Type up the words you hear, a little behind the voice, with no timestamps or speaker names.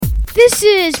This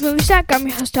is Movie Snack. I'm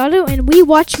your host Otto, and we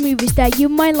watch movies that you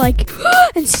might like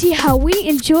and see how we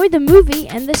enjoy the movie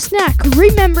and the snack.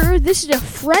 Remember, this is a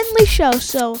friendly show,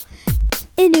 so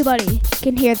anybody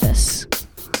can hear this.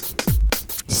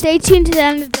 Stay tuned to the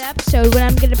end of the episode when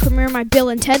I'm going to premiere my Bill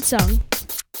and Ted song.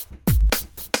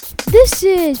 This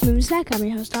is Movie Snack. I'm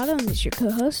your host Otto, and this is your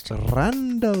co-host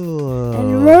Randall.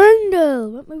 And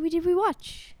Randall. What movie did we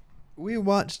watch? We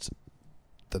watched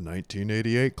the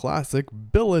 1988 classic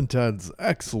Bill and Ted's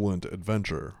Excellent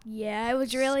Adventure. Yeah, it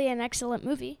was really an excellent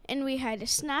movie. And we had a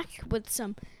snack with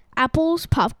some apples,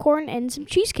 popcorn, and some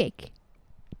cheesecake.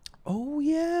 Oh,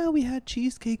 yeah, we had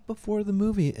cheesecake before the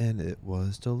movie, and it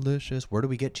was delicious. Where do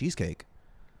we get cheesecake?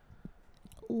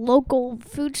 Local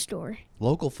food store.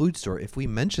 Local food store. If we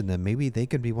mention them, maybe they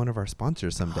could be one of our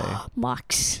sponsors someday.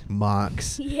 Mox.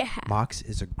 Mox. Yeah. Mox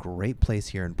is a great place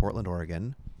here in Portland,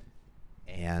 Oregon.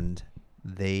 And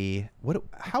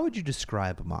how would you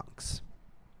describe Mox?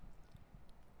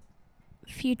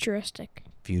 Futuristic.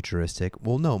 Futuristic.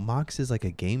 Well, no, Mox is like a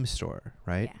game store,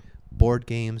 right? Yeah. Board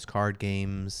games, card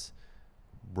games,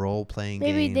 role-playing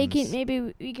games.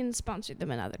 Maybe we can sponsor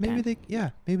them another time.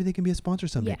 Maybe they can be a sponsor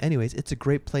someday. Yeah. Anyways, it's a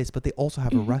great place, but they also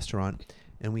have a restaurant,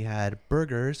 and we had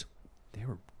burgers.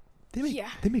 They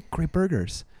make great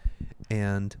burgers,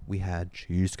 and we had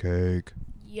cheesecake.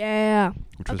 Yeah.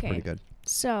 Which was pretty good.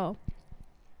 So,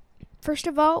 first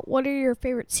of all, what are your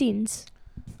favorite scenes?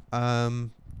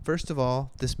 First of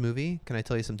all, this movie, can I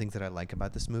tell you some things that I like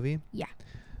about this movie? Yeah.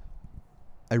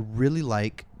 I really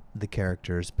like the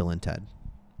characters, Bill and Ted.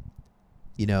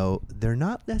 You know, they're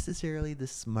not necessarily the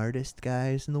smartest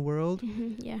guys in the world.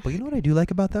 Yeah. But you know what I do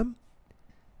like about them?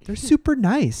 They're super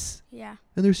nice. Yeah.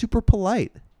 And they're super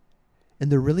polite. And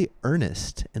they're really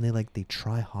earnest. And they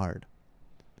try hard.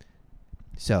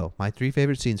 So, my 3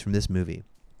 favorite scenes from this movie.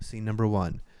 Scene number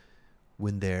 1.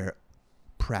 When they're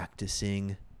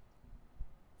practicing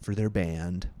for their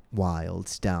band, Wild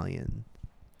Stallion.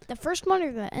 The first one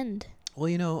or the end?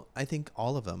 Well, I think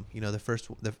all of them.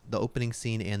 The opening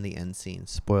scene and the end scene.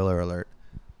 Spoiler alert.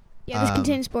 Yeah, this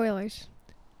contains spoilers.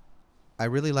 I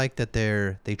really like that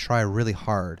they try really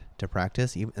hard to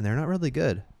practice, and they're not really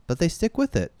good, but they stick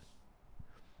with it.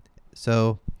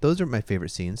 So those are my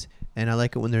favorite scenes, and I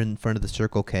like it when they're in front of the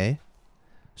Circle K.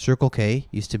 Circle K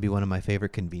used to be one of my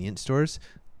favorite convenience stores.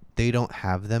 They don't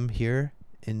have them here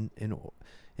in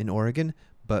Oregon,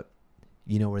 but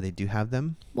you know where they do have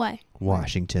them? Why?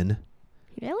 Washington.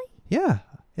 Really? Yeah.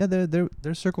 Yeah,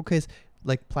 they're Circle K's.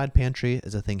 Like Plaid Pantry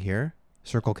is a thing here.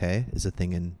 Circle K is a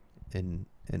thing in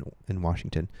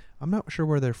Washington. I'm not sure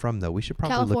where they're from though. We should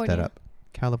probably look that up.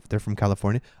 They're from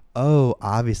California. Oh,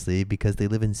 obviously because they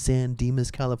live in San Dimas,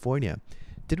 California.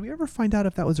 Did we ever find out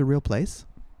if that was a real place?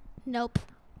 Nope.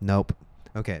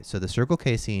 Okay, so the Circle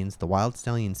K scenes, the Wild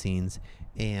Stallion scenes,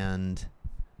 and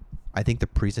I think the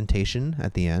presentation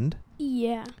at the end.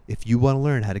 Yeah. If you want to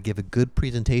learn how to give a good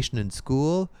presentation in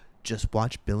school, just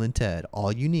watch Bill and Ted.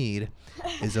 All you need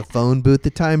is a phone booth to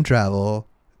time travel,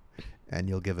 and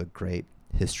you'll give a great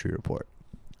history report.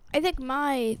 I think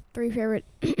my 3 favorite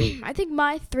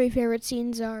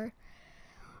scenes are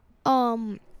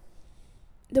the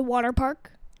water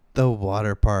park. The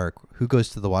water park. Who goes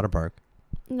to the water park?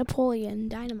 Napoleon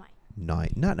Dynamite. No,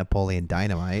 not Napoleon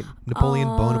Dynamite. Napoleon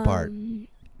Bonaparte.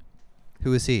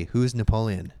 Who is he? Who is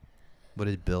Napoleon? What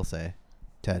did Bill say?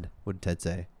 Ted. What did Ted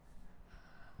say?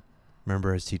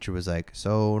 Remember his teacher was like,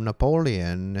 so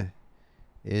Napoleon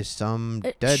is some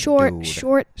dead dude.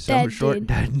 Short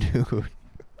Dead dude.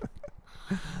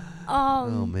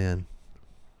 Oh, man.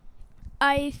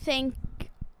 I think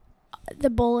the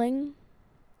bowling.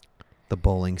 The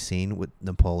bowling scene with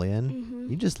Napoleon.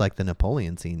 Mm-hmm. You just like the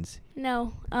Napoleon scenes.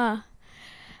 No.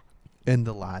 And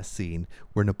the last scene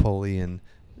where Napoleon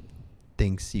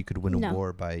thinks you could win a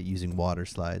war by using water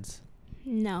slides.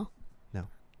 No.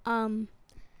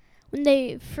 When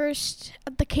they first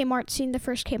at the Kmart scene, the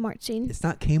first Kmart scene. It's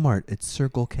not Kmart. It's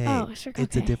Circle K. Oh, Circle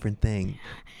It's K. a different thing.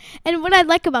 And what I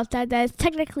like about that it's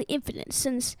technically infinite,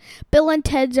 since Bill and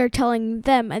Ted's are telling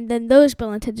them, and then those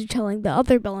Bill and Ted's are telling the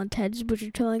other Bill and Ted's, which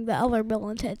are telling the other Bill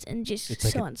and Ted's, and just it's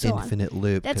like so on and so on. It's an infinite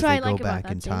loop. That's because what I they like go about back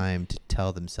that in scene. time to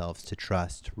tell themselves to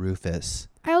trust Rufus.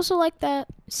 I also like that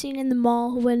scene in the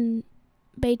mall when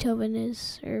Beethoven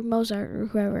or Mozart or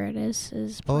whoever it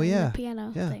is playing the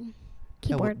piano thing.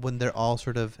 Keyboard. Yeah, when they're all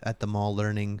sort of at the mall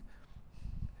learning,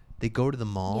 they go to the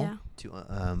mall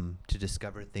to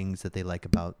discover things that they like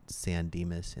about San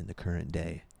Dimas in the current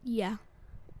day. Yeah.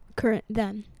 Current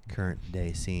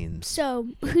day scenes. So,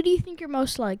 who do you think you're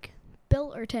most like,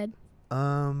 Bill or Ted?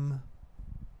 I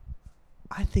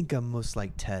think I'm most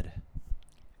like Ted.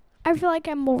 I feel like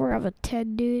I'm more of a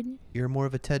Ted dude. You're more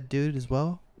of a Ted dude as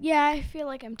well? Yeah, I feel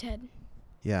like I'm Ted.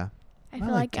 Yeah. I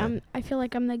feel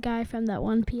like I'm the guy from that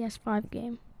one PS5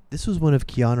 game. This was one of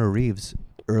Keanu Reeves'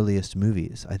 earliest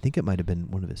movies. I think it might have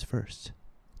been one of his first.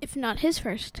 If not his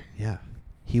first. Yeah.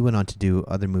 He went on to do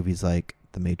other movies like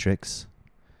The Matrix,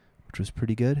 which was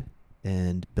pretty good,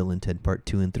 and Bill and Ted Part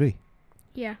 2 and 3.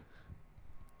 Yeah.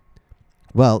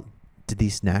 Well, did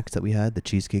these snacks that we had, the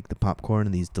cheesecake, the popcorn,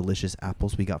 and these delicious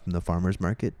apples we got from the farmer's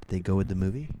market, did they go with the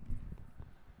movie?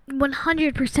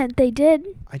 100% they did.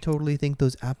 I totally think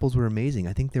those apples were amazing.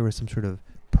 I think there were some sort of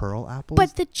pearl apples.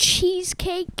 But the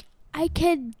cheesecake,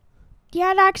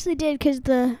 yeah, it actually did, because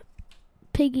the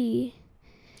piggy.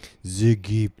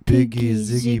 Ziggy Piggy.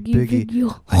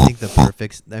 I think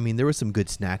there were some good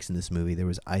snacks in this movie. There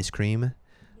was ice cream.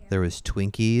 Yeah. There was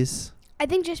Twinkies. I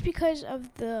think just because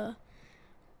of the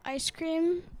ice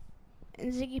cream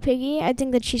and Ziggy Piggy, I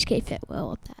think the cheesecake fit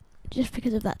well with that. Just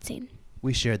because of that scene.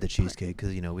 We shared the cheesecake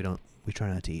because, we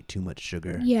try not to eat too much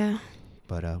sugar. Yeah.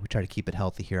 But we try to keep it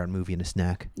healthy here on Movie and a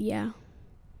Snack. Yeah.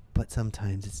 But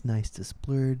sometimes it's nice to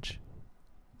splurge.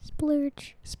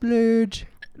 Splurge.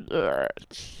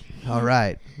 All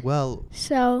right. Well.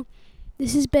 So,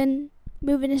 this has been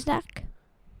Movie and a Snack.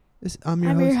 I'm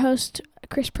your host,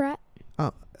 Chris Pratt.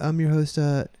 I'm your host,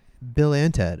 Bill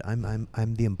and Ted.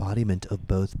 I'm the embodiment of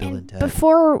both Bill and Ted.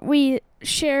 Before we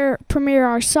premiere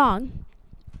our song,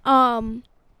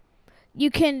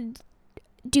 you can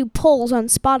do polls on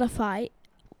Spotify,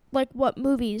 like what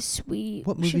movies should we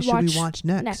watch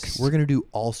next. We're gonna do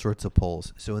all sorts of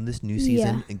polls. So in this new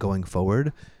season and going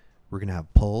forward, we're gonna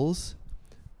have polls.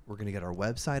 We're gonna get our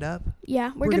website up.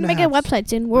 Yeah, we're gonna make a website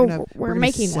soon. We're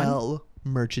making sell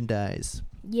merchandise.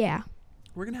 Yeah.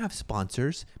 We're going to have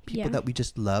sponsors, people that we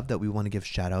just love, that we want to give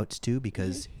shout outs to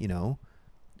because,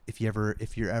 if you're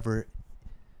ever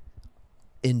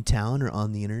in town or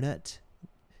on the internet,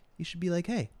 you should be like,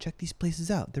 hey, check these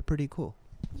places out. They're pretty cool.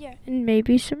 Yeah. And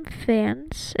maybe some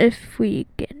fans if we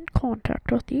get in contact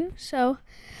with you. So,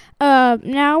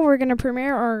 now we're going to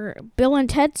premiere our Bill and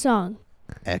Ted song.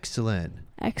 Excellent.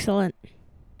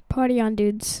 Party on,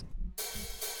 dudes.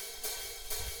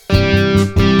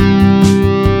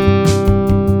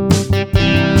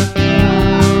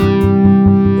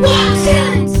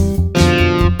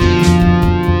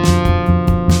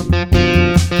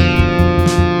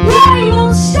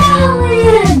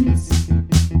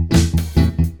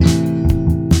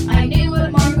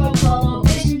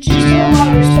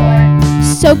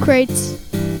 Socrates,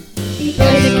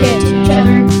 Abraham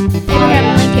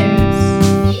Lincoln,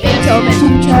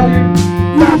 Beethoven,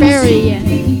 Barbarian,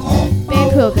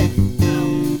 Beethoven,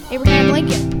 Abraham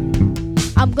Lincoln.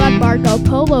 I'm glad Marco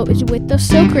Polo is with the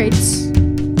Socrates.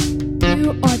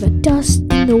 You are the dust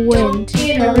in the wind.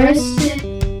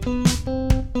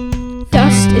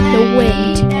 Dust in the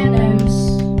wind.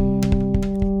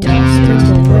 Dust in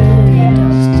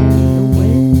the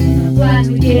wind. I'm glad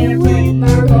we didn't bring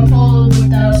Marco Polo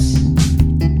with us.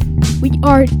 We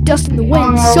are dust in the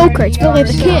wind. Socrates, Billy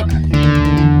the Kid.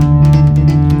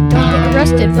 Don't get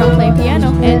arrested for playing piano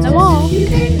in the mall.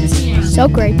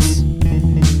 Socrates.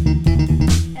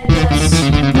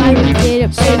 I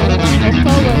did play Marco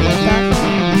Polo with that.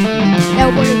 That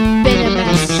would have been a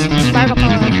mess. Marco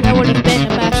Polo. That would have been a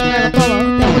mess. Marco Polo.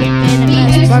 That would have been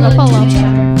a mess. Marco Polo.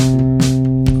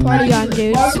 Party on,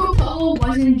 dudes. Marco Polo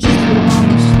wasn't just a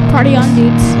monster. Party on,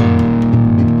 dudes.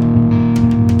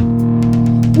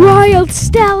 Wild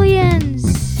Stallions.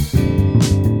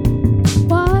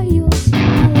 Wild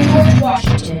Stallions. George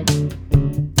Washington.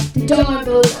 The dollar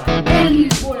bills are only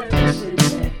for the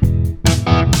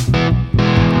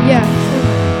Yeah.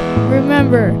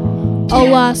 Remember,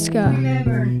 Alaska.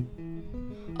 Remember,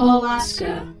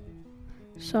 Alaska.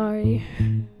 Sorry.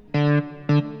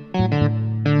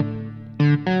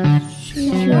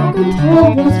 Marco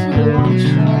Polo wasn't a rock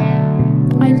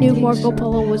star. I knew Marco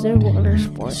Polo was in water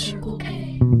sports.